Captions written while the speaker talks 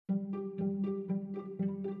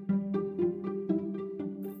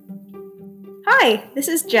Hi, this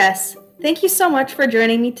is Jess. Thank you so much for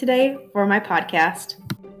joining me today for my podcast.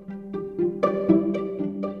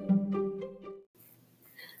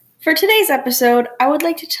 For today's episode, I would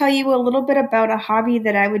like to tell you a little bit about a hobby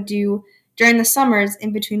that I would do during the summers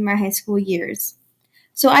in between my high school years.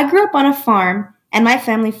 So I grew up on a farm, and my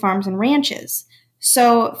family farms and ranches.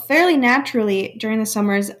 So fairly naturally, during the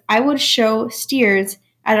summers, I would show steers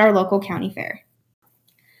at our local county fair.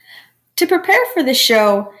 To prepare for the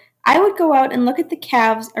show, I would go out and look at the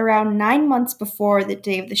calves around 9 months before the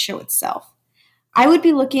day of the show itself. I would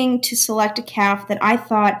be looking to select a calf that I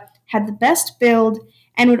thought had the best build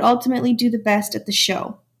and would ultimately do the best at the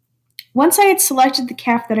show. Once I had selected the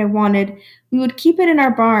calf that I wanted, we would keep it in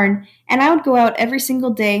our barn, and I would go out every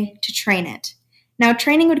single day to train it. Now,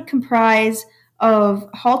 training would comprise of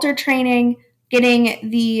halter training,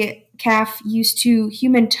 getting the calf used to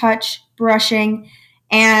human touch, brushing,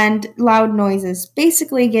 and loud noises,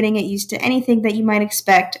 basically getting it used to anything that you might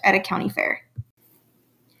expect at a county fair.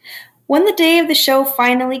 When the day of the show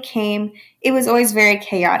finally came, it was always very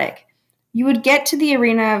chaotic. You would get to the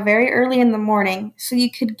arena very early in the morning so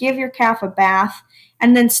you could give your calf a bath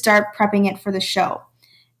and then start prepping it for the show.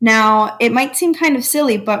 Now, it might seem kind of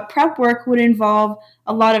silly, but prep work would involve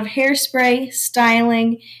a lot of hairspray,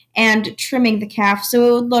 styling, and trimming the calf so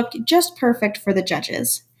it would look just perfect for the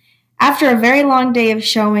judges. After a very long day of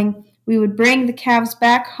showing, we would bring the calves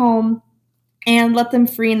back home and let them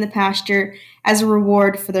free in the pasture as a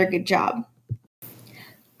reward for their good job.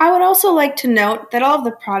 I would also like to note that all of the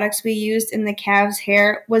products we used in the calves'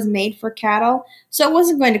 hair was made for cattle, so it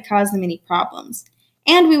wasn't going to cause them any problems.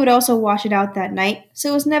 And we would also wash it out that night, so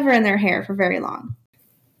it was never in their hair for very long.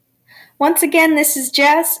 Once again, this is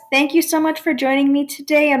Jess. Thank you so much for joining me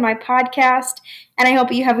today on my podcast, and I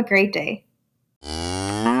hope you have a great day.